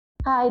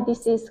Hi,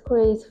 this is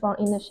Chris from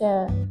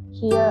Enershare.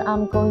 Here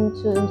I'm going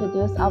to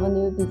introduce our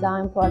new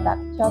design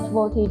product, 12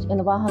 voltage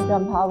and 100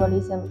 amp hour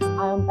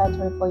lithium-ion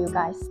battery for you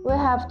guys. We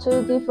have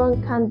two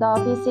different kind of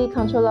DC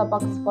controller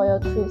box for your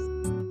choice.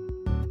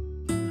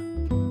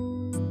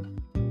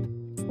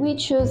 We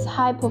choose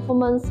high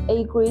performance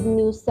A-grade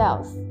new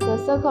cells.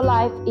 The circle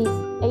life is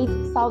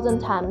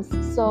 8,000 times,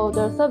 so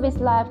the service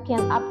life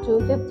can up to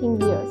 15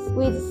 years.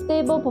 With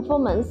stable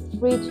performance,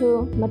 free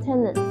to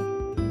maintenance.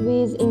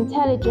 With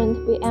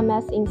intelligent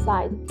BMS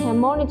inside, can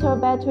monitor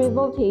battery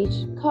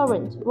voltage,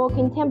 current,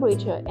 working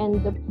temperature,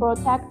 and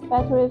protect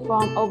battery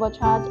from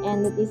overcharge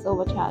and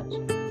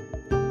disovercharge.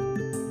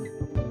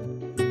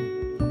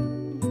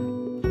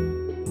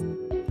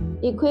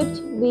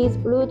 Equipped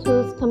with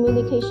Bluetooth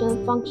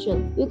communication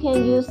function, you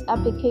can use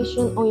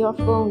application on your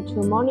phone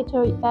to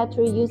monitor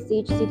battery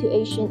usage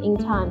situation in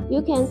time.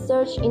 You can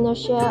search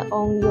Enershare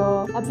on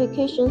your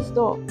application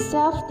store.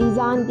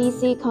 Self-designed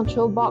DC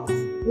control box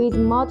with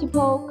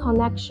multiple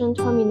connection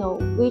terminal,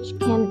 which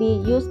can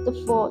be used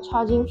for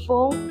charging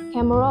phone,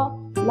 camera,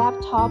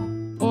 laptop,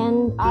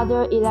 and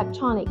other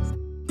electronics.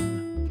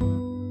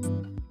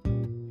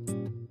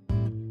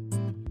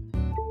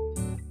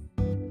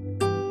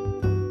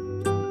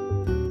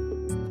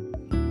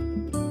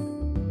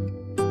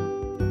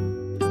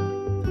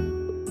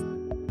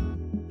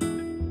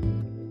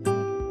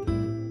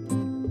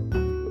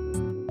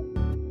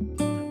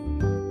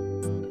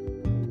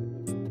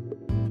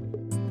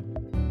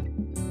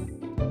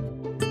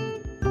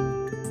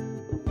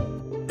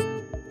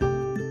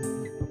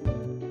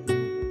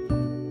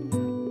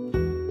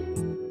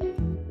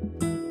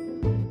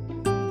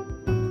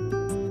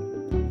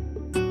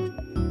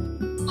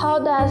 How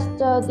does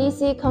the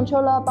DC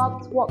controller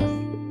box work?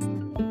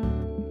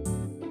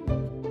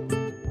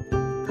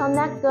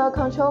 Connect the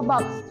control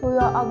box to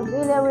your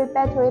auxiliary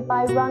battery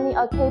by running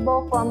a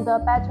cable from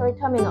the battery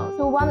terminal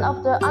to one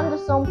of the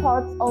undersewn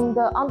ports on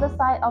the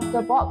underside of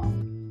the box.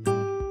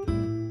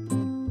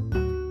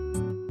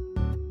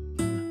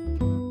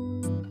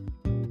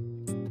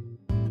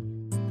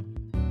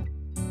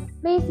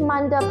 Please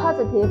mind the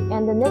positive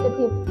and the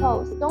negative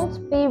poles.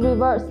 Don't be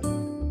reversed.